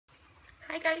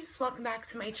Hi guys, welcome back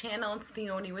to my channel. It's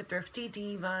Leonie with Thrifty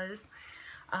Divas.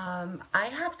 I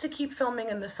have to keep filming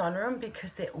in the sunroom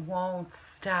because it won't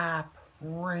stop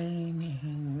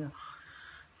raining.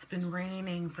 It's been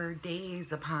raining for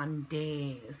days upon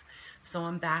days. So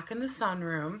I'm back in the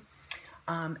sunroom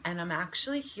and I'm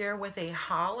actually here with a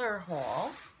Hollar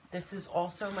haul. This is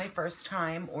also my first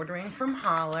time ordering from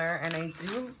Hollar, and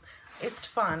it's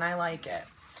fun, I like it.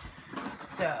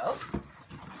 So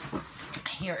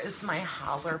here is my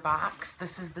Hollar box.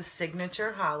 This is the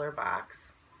signature Hollar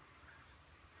box.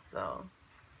 So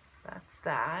that's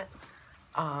that.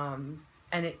 And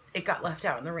it got left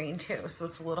out in the rain too, so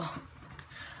it's a little,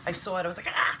 I saw it, I was like,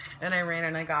 ah, and I ran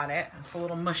and I got it. It's a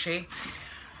little mushy.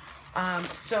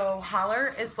 So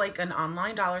Hollar is like an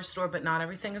online dollar store, but not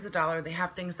everything is $1. They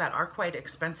have things that are quite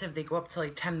expensive. They go up to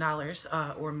like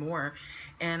 $10 or more.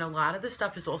 And a lot of the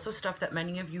stuff is also stuff that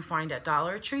many of you find at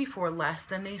Dollar Tree for less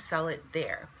than they sell it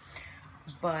there.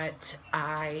 But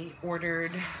I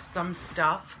ordered some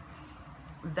stuff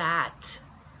that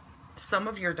some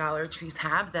of your Dollar Trees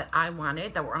have that I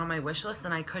wanted, that were on my wish list,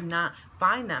 and I could not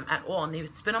find them at all. And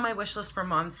it's been on my wish list for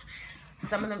months.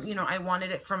 Some of them, you know, I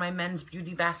wanted it for my men's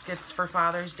beauty baskets for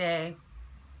Father's Day,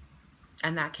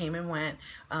 and that came and went.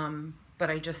 But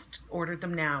I just ordered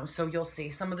them now, so you'll see.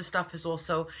 Some of the stuff is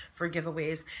also for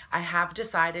giveaways. I have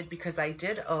decided, because I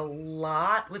did a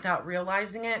lot without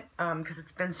realizing it, because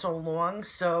it's been so long,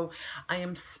 so I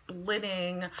am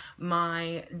splitting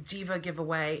my Diva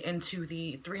giveaway into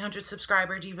the 300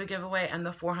 subscriber Diva giveaway and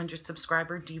the 400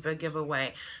 subscriber Diva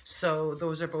giveaway. So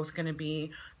those are both going to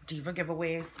be Diva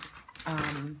giveaways,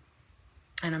 and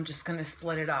I'm just going to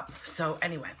split it up. So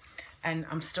anyway, and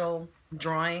I'm still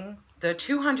drawing the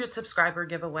 200 subscriber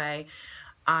giveaway.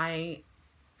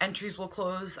 Entries will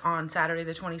close on Saturday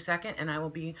the 22nd, and I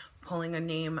will be pulling a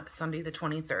name Sunday the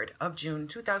 23rd of June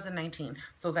 2019.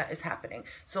 So that is happening.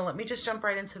 So let me just jump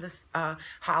right into this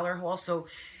Hollar haul. So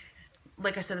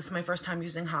like I said, this is my first time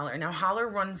using Hollar. Now Hollar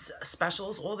runs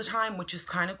specials all the time, which is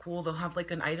kind of cool. They'll have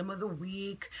like an item of the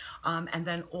week, and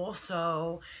then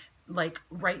also like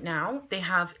right now they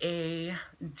have a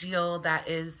deal that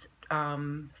is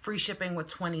free shipping with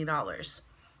 $20.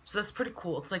 So that's pretty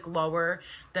cool. It's like lower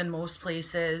than most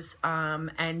places,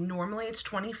 and normally it's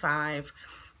 $25.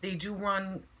 They do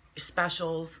run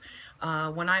specials.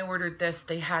 When I ordered this,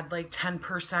 they had like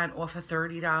 10% off of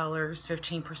 $30,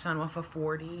 15% off of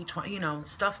 $40, 20, you know,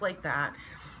 stuff like that.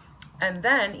 And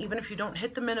then even if you don't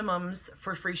hit the minimums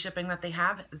for free shipping that they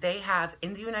have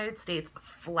in the United States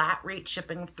flat rate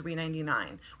shipping of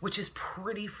 $3.99, which is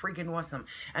pretty freaking awesome.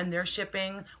 And their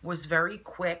shipping was very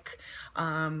quick.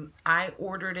 I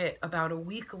ordered it about a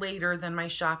week later than my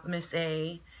Shop Miss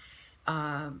A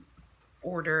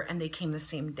order, and they came the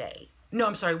same day. No,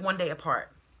 I'm sorry, one day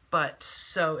apart. But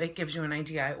so it gives you an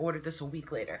idea. I ordered this a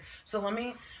week later. So let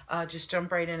me just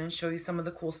jump right in and show you some of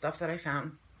the cool stuff that I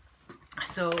found.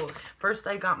 So first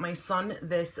I got my son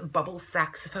this bubble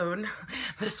saxophone.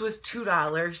 This was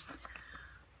 $2,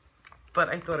 but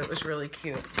I thought it was really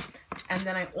cute. And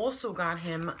then I also got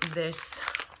him this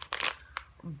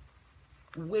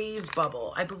wave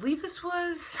bubble. I believe this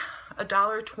was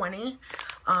 $1.20.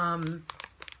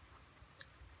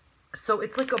 So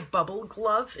it's like a bubble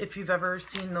glove, if you've ever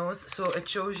seen those. So it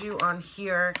shows you on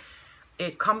here,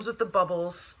 it comes with the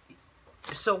bubbles.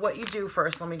 So what you do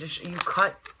first, you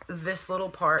cut this little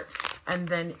part, and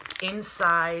then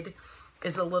inside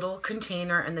is a little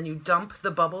container, and then you dump the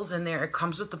bubbles in there. It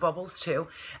comes with the bubbles too.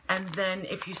 And then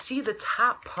if you see the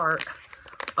top part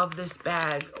of this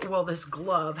bag, well, this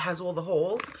glove has all the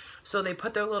holes. So they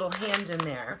put their little hand in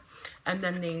there, and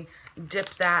then they dip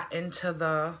that into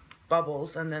the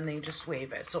bubbles, and then they just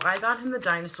wave it. So I got him the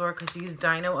dinosaur because he's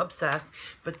dino obsessed,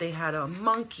 but they had a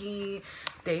monkey,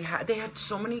 they had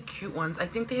so many cute ones. I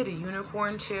think they had a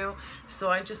unicorn too, so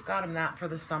I just got him that for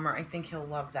the summer. I think he'll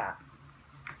love that.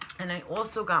 And I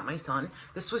also got my son,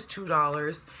 this was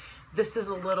 $2. This is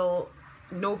a little,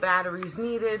 no batteries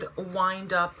needed,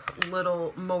 wind up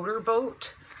little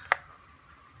motorboat.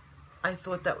 I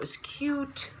thought that was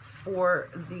cute for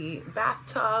the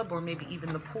bathtub or maybe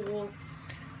even the pool.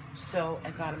 So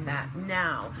I got him that.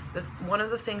 Now, one of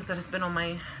the things that has been on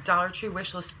my Dollar Tree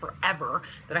wish list forever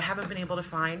that I haven't been able to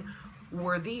find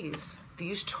were these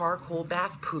charcoal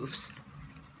bath poofs.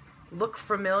 Look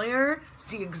familiar? It's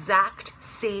the exact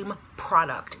same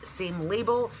product, same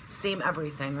label, same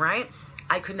everything, right?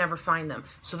 I could never find them.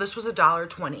 So this was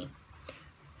 $1.20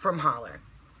 from Hollar.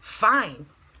 Fine.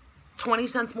 20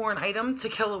 cents more an item to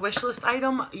kill a wish list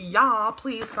item? Yeah,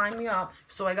 please sign me up.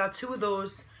 So I got 2 of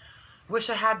those. Wish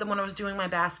I had them when I was doing my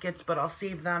baskets, but I'll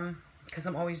save them because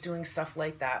I'm always doing stuff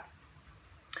like that.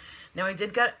 Now I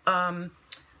did get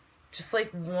just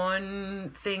like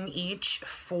one thing each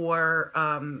for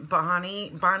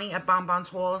Bonnie at Bonbons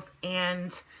Halls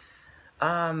and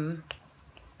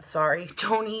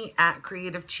Tony at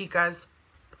Creative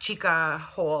Chica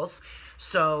Halls.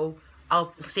 So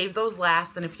I'll save those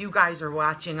last, and if you guys are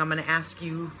watching, I'm going to ask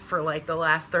you for like the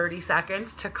last 30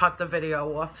 seconds to cut the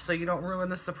video off so you don't ruin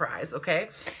the surprise, okay?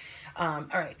 All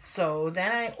right, so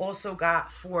then I also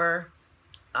got for,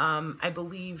 I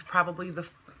believe probably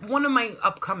one of my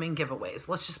upcoming giveaways.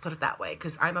 Let's just put it that way,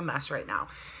 because I'm a mess right now.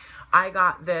 I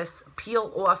got this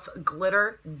peel off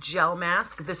glitter gel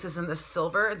mask. This is in the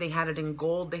silver. They had it in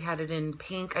gold. They had it in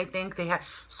pink, I think.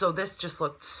 So this just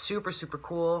looked super, super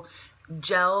cool.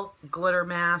 Gel glitter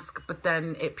mask, but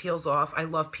then it peels off. I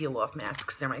love peel off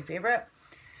masks. They're my favorite.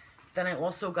 Then I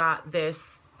also got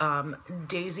this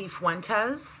Daisy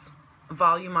Fuentes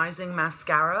volumizing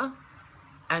mascara,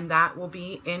 and that will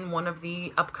be in one of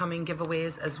the upcoming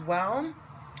giveaways as well.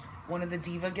 One of the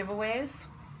Diva giveaways.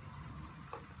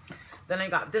 Then I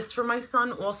got this for my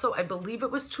son also. I believe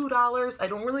it was $2. I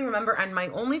don't really remember. And my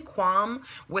only qualm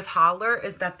with Hollar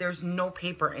is that there's no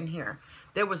paper in here.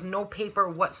 There was no paper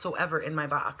whatsoever in my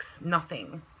box.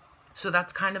 Nothing. So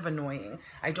that's kind of annoying.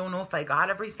 I don't know if I got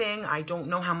everything. I don't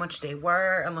know how much they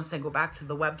were unless I go back to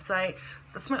the website.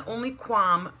 So that's my only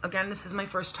qualm. Again, this is my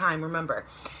first time, remember.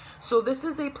 So this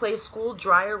is a Play School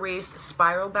dry erase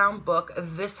spiral bound book.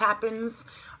 This happens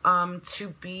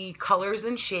to be colors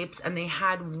and shapes, and they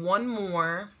had one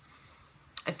more.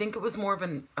 I think it was more of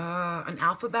an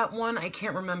alphabet one. I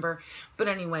can't remember. But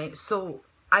anyway, so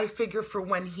I figure for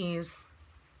when he's,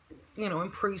 you know,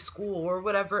 in preschool or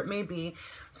whatever it may be.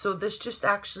 So this just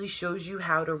actually shows you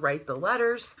how to write the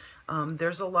letters.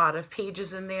 There's a lot of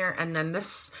pages in there. And then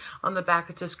this on the back,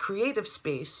 it says creative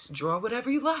space, draw whatever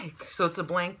you like. So it's a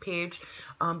blank page,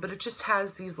 but it just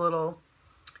has these little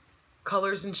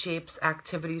colors and shapes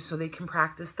activities so they can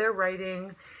practice their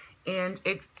writing. And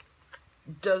it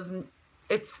doesn't,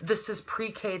 this is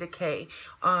pre-K to K.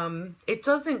 It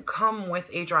doesn't come with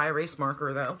a dry erase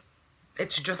marker though.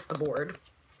 It's just the board,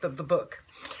 the book.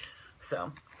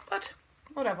 So, but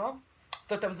whatever.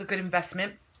 Thought that was a good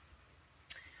investment.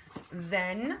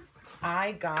 Then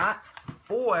I got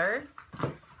 4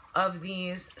 of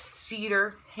these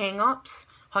cedar hang-ups,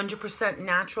 100%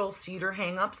 natural cedar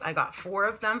hang-ups. I got 4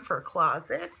 of them for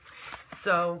closets.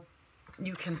 So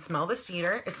you can smell the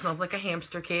cedar. It smells like a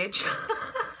hamster cage.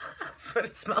 That's what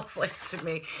it smells like to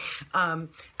me. And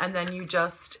then you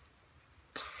just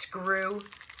screw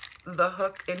the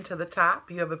hook into the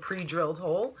top. You have a pre-drilled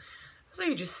hole. So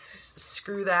you just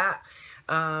screw that.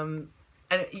 And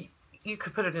you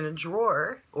could put it in a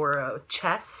drawer or a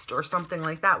chest or something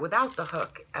like that without the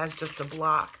hook as just a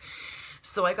block.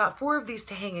 So I got 4 of these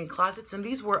to hang in closets, and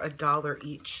these were $1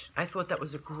 each. I thought that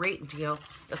was a great deal.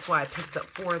 That's why I picked up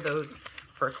 4 of those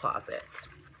for closets.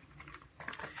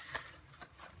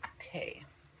 Okay.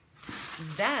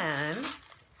 Then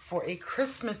for a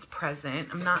Christmas present,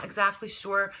 I'm not exactly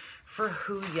sure for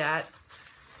who yet.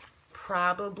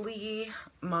 Probably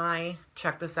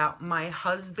check this out, my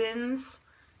husband's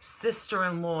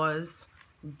sister-in-law's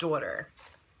daughter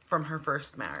from her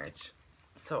first marriage.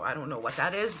 So I don't know what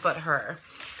that is, but her.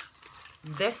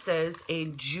 This is a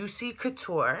Juicy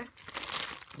Couture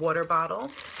water bottle.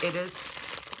 It is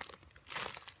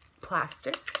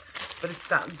plastic, but it's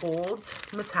got gold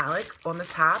metallic on the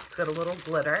top. It's got a little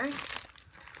glitter.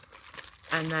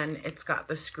 And then it's got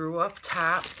the screw-up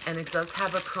top, and it does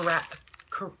have a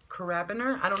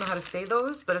carabiner. I don't know how to say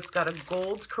those, but it's got a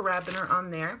gold carabiner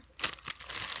on there.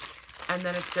 And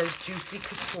then it says Juicy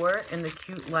Couture in the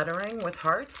cute lettering with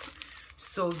hearts.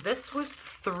 So this was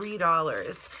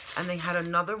 $3, and they had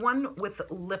another one with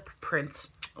lip prints,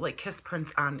 like kiss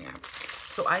prints on there.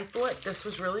 So I thought this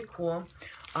was really cool.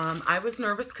 I was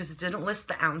nervous because it didn't list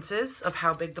the ounces of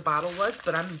how big the bottle was,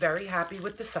 but I'm very happy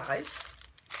with the size.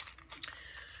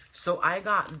 So I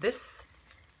got this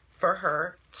for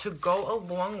her to go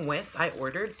along with, I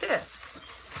ordered this.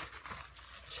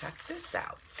 Check this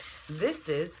out. This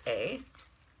is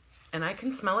and I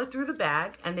can smell it through the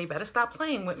bag, and they better stop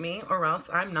playing with me or else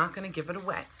I'm not going to give it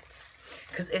away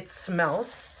because it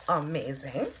smells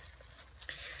amazing.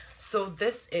 So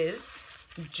this is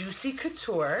Juicy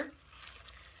Couture.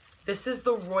 This is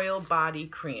the Royal Body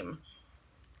Cream,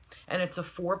 and it's a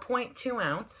 4.2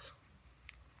 ounce.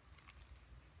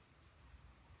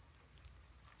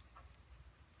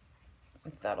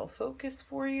 If that'll focus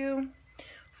for you.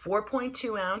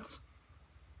 4.2 ounce.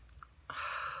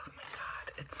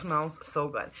 It smells so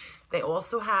good. They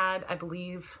also had, I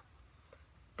believe,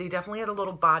 they definitely had a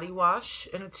little body wash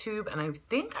in a tube. And I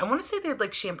want to say they had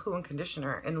like shampoo and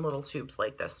conditioner in little tubes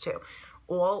like this too.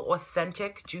 all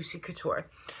authentic Juicy Couture.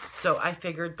 So I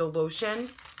figured the lotion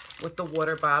with the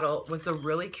water bottle was a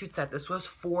really cute set. This was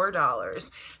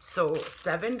 $4. So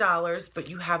 $7, but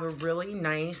you have a really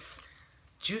nice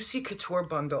Juicy Couture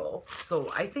bundle.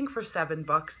 So I think for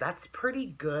 $7, that's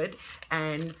pretty good.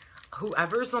 And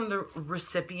whoever's on the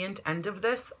recipient end of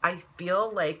this, I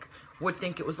feel like would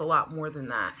think it was a lot more than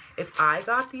that. If I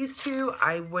got these two,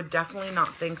 I would definitely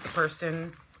not think the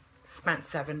person spent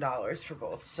 $7 for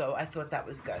both. So I thought that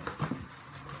was good.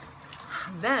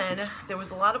 Then there was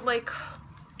a lot of like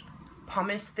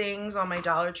pumice things on my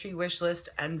Dollar Tree wish list,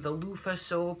 and the loofah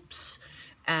soaps,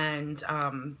 and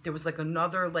there was like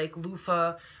another like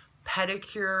loofah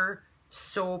pedicure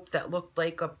soap that looked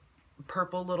like a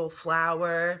purple little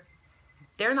flower.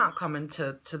 They're not coming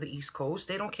to the East Coast.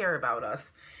 They don't care about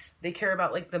us. They care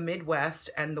about like the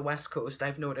Midwest and the West Coast,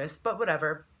 I've noticed, but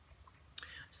whatever.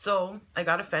 So I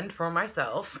got a fend for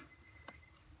myself.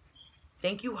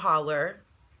 Thank you, Hollar,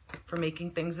 for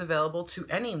making things available to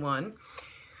anyone.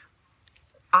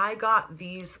 I got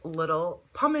these little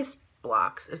pumice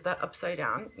blocks. Is that upside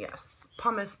down? Yes,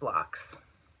 pumice blocks.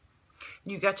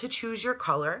 You get to choose your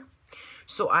color.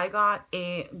 So I got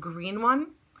a green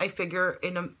one. I figure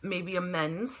in maybe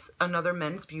another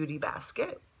men's beauty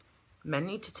basket. Men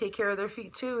need to take care of their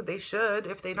feet too. They should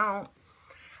if they don't.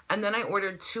 And then I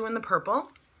ordered 2 in the purple.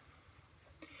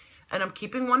 And I'm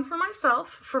keeping 1 for myself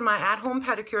for my at-home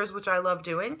pedicures, which I love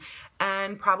doing,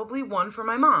 and probably 1 for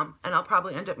my mom. And I'll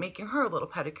probably end up making her a little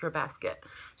pedicure basket.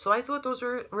 So I thought those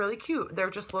were really cute. They're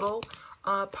just little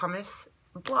pumice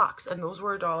blocks, and those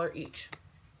were $1 each.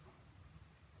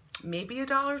 Maybe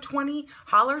 $1.20.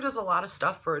 Hollar does a lot of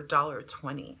stuff for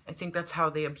 $1.20. I think that's how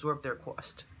they absorb their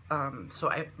cost. And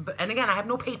again, I have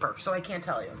no paper, so I can't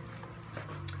tell you.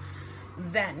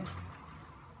 Then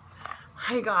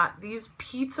I got these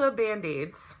pizza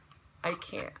Band-Aids. I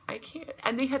can't.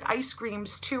 And they had ice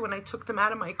creams too, and I took them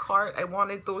out of my cart. I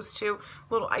wanted those too,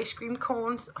 little ice cream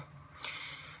cones.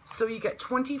 So you get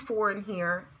 24 in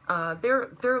here.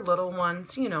 They're little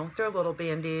ones, you know, they're little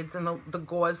Band-Aids, and the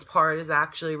gauze part is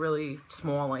actually really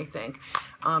small, I think.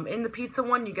 In the pizza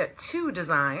one, you get 2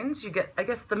 designs. You get, I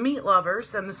guess, the Meat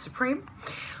Lovers and the Supreme.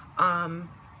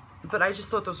 But I just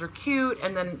thought those were cute,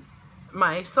 and then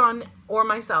my son or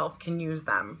myself can use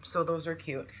them. So those are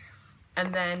cute.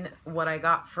 And then what I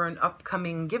got for an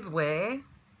upcoming giveaway,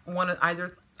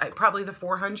 probably the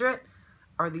 400,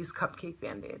 are these cupcake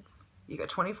Band-Aids. You got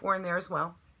 24 in there as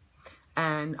well.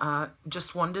 And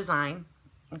just 1 design,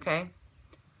 okay?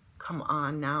 Come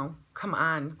on now, come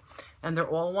on. And they're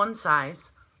all 1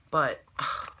 size, but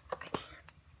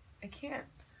I can't.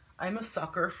 I'm a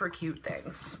sucker for cute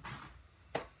things.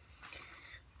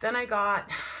 Then I got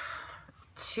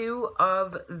 2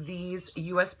 of these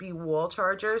USB wall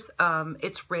chargers.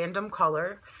 It's random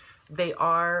color. They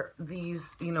are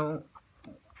these, you know,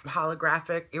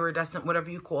 holographic, iridescent, whatever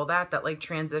you call that like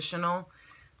transitional,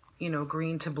 you know,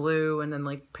 green to blue and then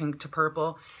like pink to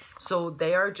purple. So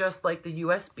they are just like the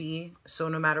USB. So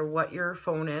no matter what your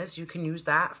phone is, you can use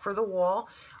that for the wall.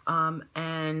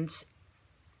 And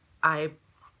I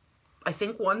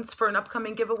think one's for an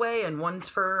upcoming giveaway and one's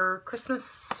for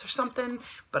Christmas or something.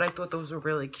 But I thought those were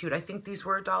really cute. I think these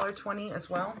were $1.20 as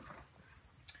well.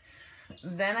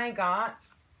 Then I got,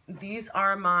 these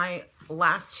are my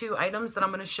last 2 items that I'm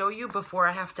going to show you before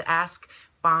I have to ask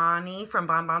Bonnie from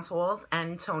Bonbons Hauls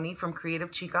and Tony from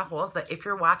Creative Chica Hauls that if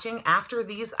you're watching after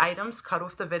these items, cut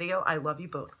off the video. I love you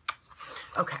both.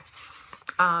 Okay.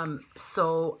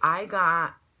 So I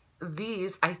got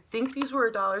these. I think these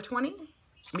were $1.20,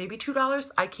 maybe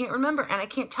 $2. I can't remember, and I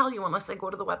can't tell you unless I go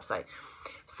to the website.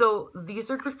 So these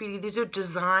are graffiti. These are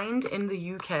designed in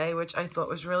the UK, which I thought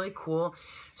was really cool.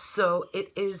 So it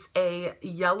is a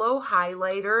yellow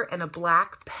highlighter and a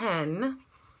black pen,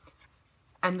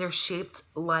 and they're shaped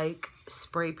like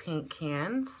spray paint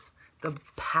cans. The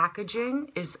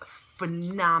packaging is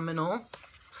phenomenal.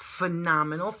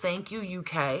 Phenomenal. Thank you,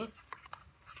 UK.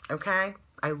 Okay?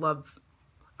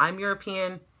 I'm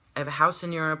European. I have a house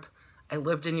in Europe. I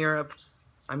lived in Europe.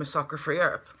 I'm a sucker for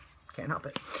Europe. Can't help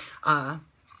it.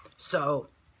 So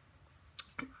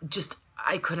just,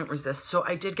 I couldn't resist. So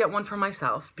I did get one for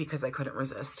myself because I couldn't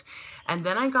resist. And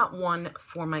then I got one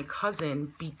for my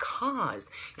cousin because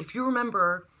if you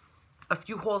remember a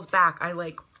few hauls back, I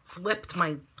like flipped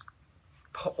my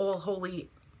all holy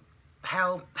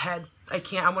hell head.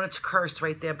 I wanted to curse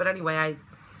right there. But anyway, I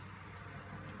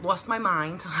lost my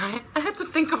mind. I had to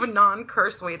think of a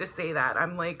non-curse way to say that.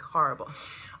 I'm like horrible.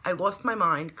 I lost my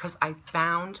mind because I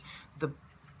found the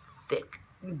thick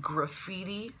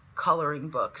graffiti coloring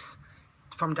books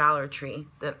from Dollar Tree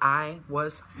that I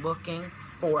was looking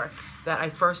 4 that I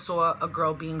first saw a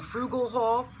girl being frugal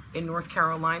haul in North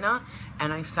Carolina,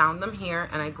 and I found them here,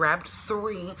 and I grabbed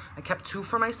 3. I kept 2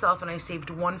 for myself, and I saved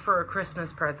 1 for a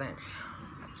Christmas present.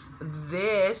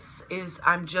 This is,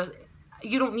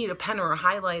 you don't need a pen or a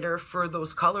highlighter for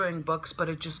those coloring books, but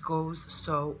it just goes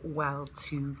so well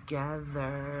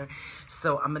together.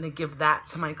 So I'm gonna give that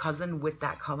to my cousin with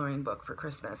that coloring book for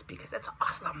Christmas because it's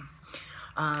awesome.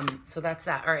 So that's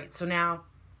that. All right, so now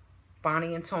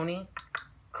Bonnie and Tony,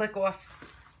 click off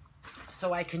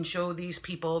so I can show these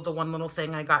people the one little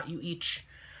thing I got you each.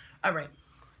 All right,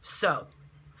 so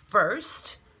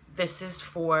first, this is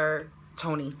for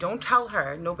Tony. Don't tell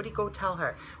her. Nobody go tell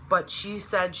her. But she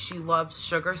said she loves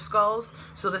sugar skulls.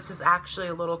 So this is actually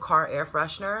a little car air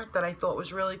freshener that I thought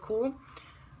was really cool.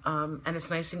 And it's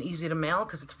nice and easy to mail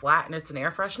because it's flat and it's an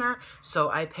air freshener. So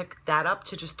I picked that up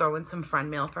to just throw in some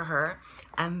friend mail for her.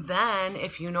 And then,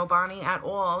 if you know Bonnie at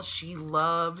all, she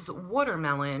loves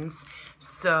watermelons.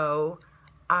 So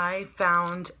I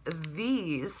found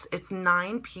these. It's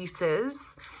 9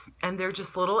 pieces, and they're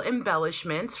just little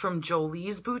embellishments from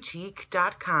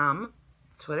joliesboutique.com.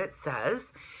 That's what it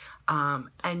says.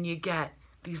 And you get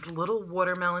these little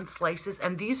watermelon slices,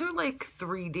 and these are like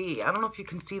 3D. I don't know if you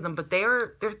can see them, but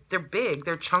they're big.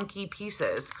 They're chunky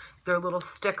pieces. They're little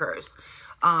stickers.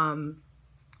 Or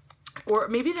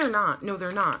maybe they're not. No,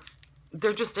 they're not.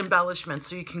 They're just embellishments,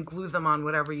 so you can glue them on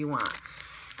whatever you want.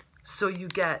 So you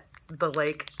get the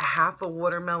like half a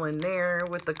watermelon there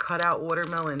with the cutout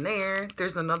watermelon there.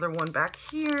 There's another one back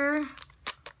here.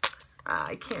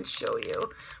 I can't show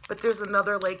you, but there's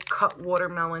another like cut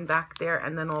watermelon back there,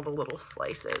 and then all the little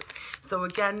slices. So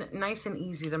again, nice and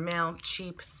easy to mail,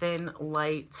 cheap, thin,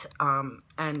 light,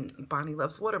 and Bonnie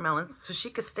loves watermelons, so she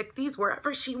could stick these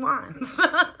wherever she wants.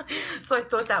 So I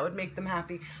thought that would make them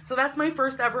happy. So that's my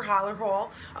first ever Hollar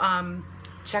haul.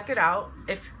 Check it out.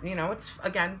 If you know, it's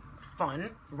again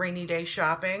fun rainy day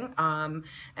shopping,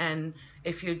 and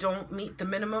if you don't meet the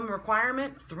minimum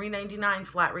requirement, $3.99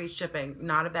 flat rate shipping.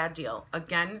 Not a bad deal.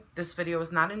 Again, this video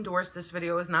is not endorsed. This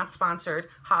video is not sponsored.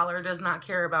 Hollar does not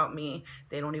care about me.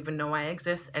 They don't even know I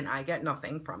exist, and I get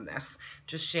nothing from this.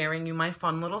 Just sharing you my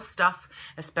fun little stuff,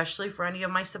 especially for any of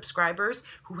my subscribers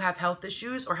who have health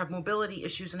issues or have mobility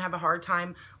issues and have a hard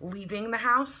time leaving the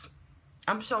house.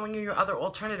 I'm showing you your other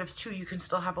alternatives too. You can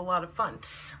still have a lot of fun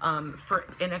for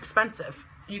inexpensive.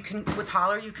 You can, with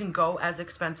Hollar, you can go as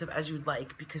expensive as you'd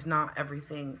like because not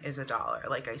everything is $1,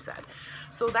 like I said.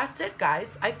 So that's it,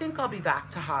 guys. I think I'll be back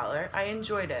to Hollar. I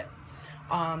enjoyed it.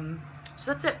 So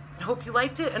that's it. I hope you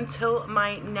liked it. Until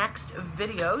my next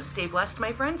video, stay blessed,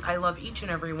 my friends. I love each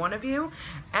and every one of you.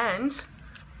 And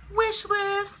wish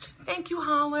list. Thank you,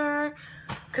 Hollar.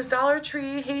 Because Dollar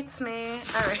Tree hates me.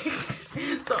 All right.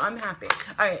 So I'm happy.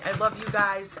 All right. I love you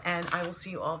guys, and I will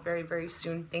see you all very, very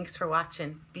soon. Thanks for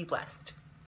watching. Be blessed.